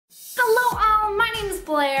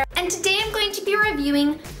Blair, and today I'm going to be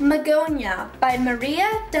reviewing Magonia by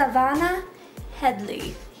Dahvana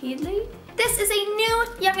Headley. This is a new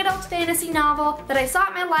young adult fantasy novel that I saw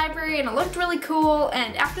at my library and it looked really cool,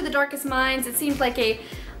 and after The Darkest Minds it seemed like a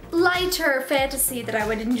lighter fantasy that I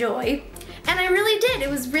would enjoy. And I really did. It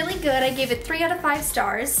was really good. I gave it 3 out of 5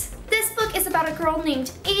 stars. This book is about a girl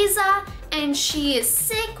named Aza, and she is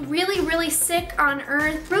sick, really sick on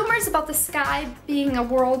Earth. Rumors about the sky being a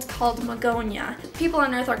world called Magonia. People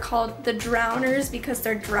on Earth are called the drowners because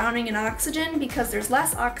they're drowning in oxygen because there's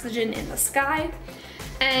less oxygen in the sky.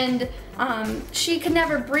 And she could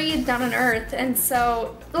never breathe down on Earth, and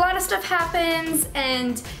so a lot of stuff happens,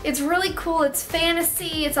 and it's really cool. It's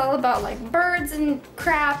fantasy, it's all about like birds and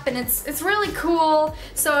crap, and it's really cool.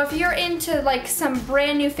 So if you're into like some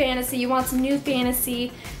brand new fantasy, you want some new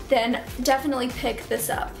fantasy, then definitely pick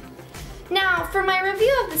this up. Now, for my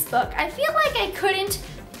review of this book, I feel like I couldn't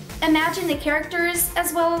imagine the characters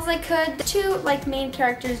as well as I could. The two like main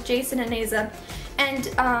characters, Jason and Aza,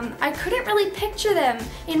 and I couldn't really picture them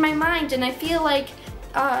in my mind, and I feel like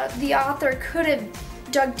the author could have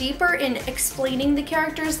dug deeper in explaining the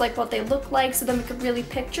characters, like what they look like, so then we could really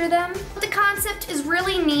picture them. The concept is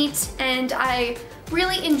really neat, and I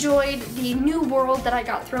really enjoyed the new world that I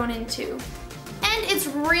got thrown into. And it's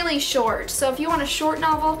really short, so if you want a short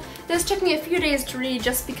novel, this took me a few days to read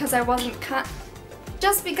just because I wasn't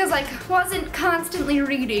constantly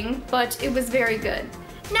reading, but it was very good.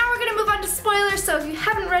 Now we're gonna move on to spoilers, so if you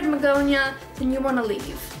haven't read Magonia, then you wanna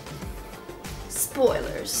leave.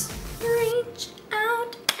 Spoilers. Reach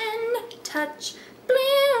out and touch.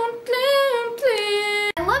 Bloom, bloom,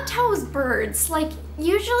 bloom. I loved how it was birds. Like,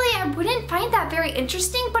 usually I wouldn't find that very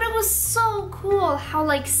interesting, but it was so cool how,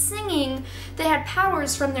 like, singing, they had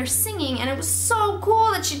powers from their singing, and it was so cool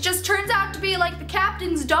that she just turns out to be like the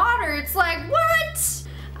captain's daughter. It's like, what?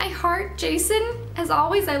 I heart Jason. As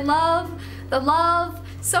always, I love the love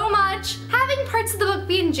so much. Having parts of the book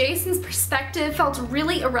be in Jason's perspective felt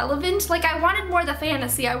really irrelevant. Like, I wanted more of the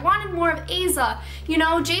fantasy. I wanted more of Aza. You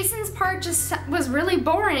know, Jason's part just was really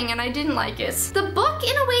boring and I didn't like it. The book,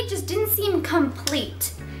 in a way, just didn't seem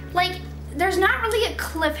complete. Like, there's not really a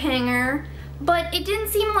cliffhanger, but it didn't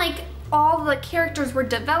seem like all the characters were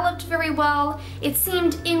developed very well. It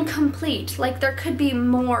seemed incomplete. Like, there could be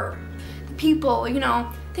more people, you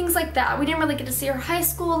know, things like that. We didn't really get to see her high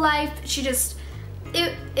school life. She just,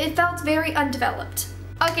 it felt very undeveloped.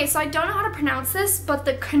 Okay, so I don't know how to pronounce this, but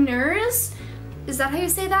the Knurs, is that how you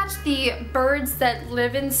say that? The birds that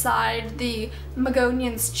live inside the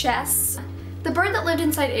Magonian's chests. The bird that lived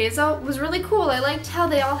inside Aza was really cool. I liked how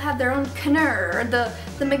they all had their own Knur, or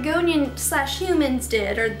the Magonian/humans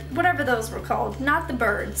did, or whatever those were called, not the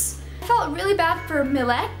birds. I felt really bad for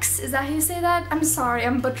Milex, is that how you say that? I'm sorry,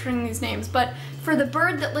 I'm butchering these names, but for the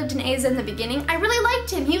bird that lived in Aza in the beginning, I really liked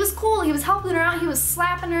him. He was cool, he was helping her out, he was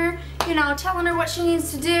slapping her, you know, telling her what she needs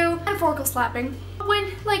to do. Metaphorical slapping.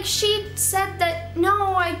 When, like, she said that,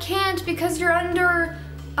 no, I can't because you're under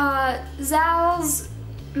Zal's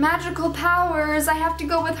magical powers, I have to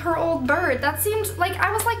go with her old bird. That seemed like,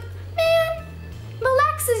 I was like, man,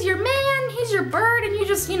 Milex is your man, he's your bird, and you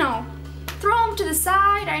just, you know, throw him to the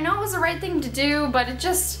side. I know it was the right thing to do, but it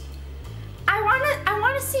just, I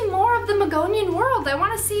want to see more of the Magonian world. I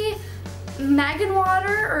want to see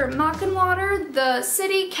Mackenwater, the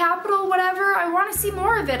city, capital, whatever. I want to see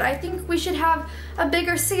more of it. I think we should have a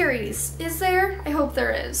bigger series. Is there? I hope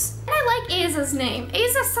there is. And I like Aza's name.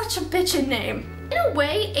 Aza's such a bitchin' name. In a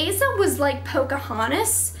way, Aza was like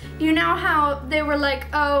Pocahontas. You know how they were like,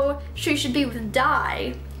 oh, she should be with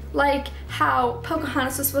Di. Like how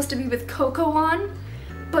Pocahontas was supposed to be with Cocoon,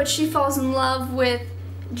 but she falls in love with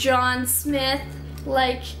John Smith,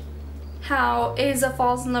 like how Aza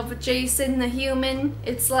falls in love with Jason the human.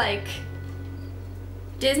 It's like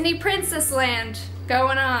Disney Princess Land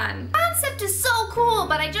going on. The concept is so cool,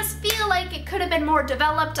 but I just feel like it could have been more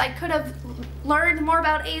developed. I could have learned more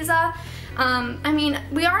about Aza. I mean,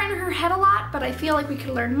 we are in her head a lot, but I feel like we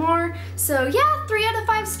could learn more. So yeah, 3 out of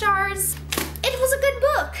 5 stars. It was a good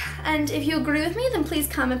book, and if you agree with me, then please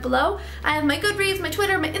comment below. I have my Goodreads, my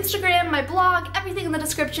Twitter, my Instagram, my blog, everything in the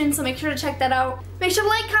description, so make sure to check that out. Make sure to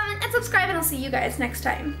like, comment, and subscribe, and I'll see you guys next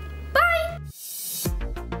time.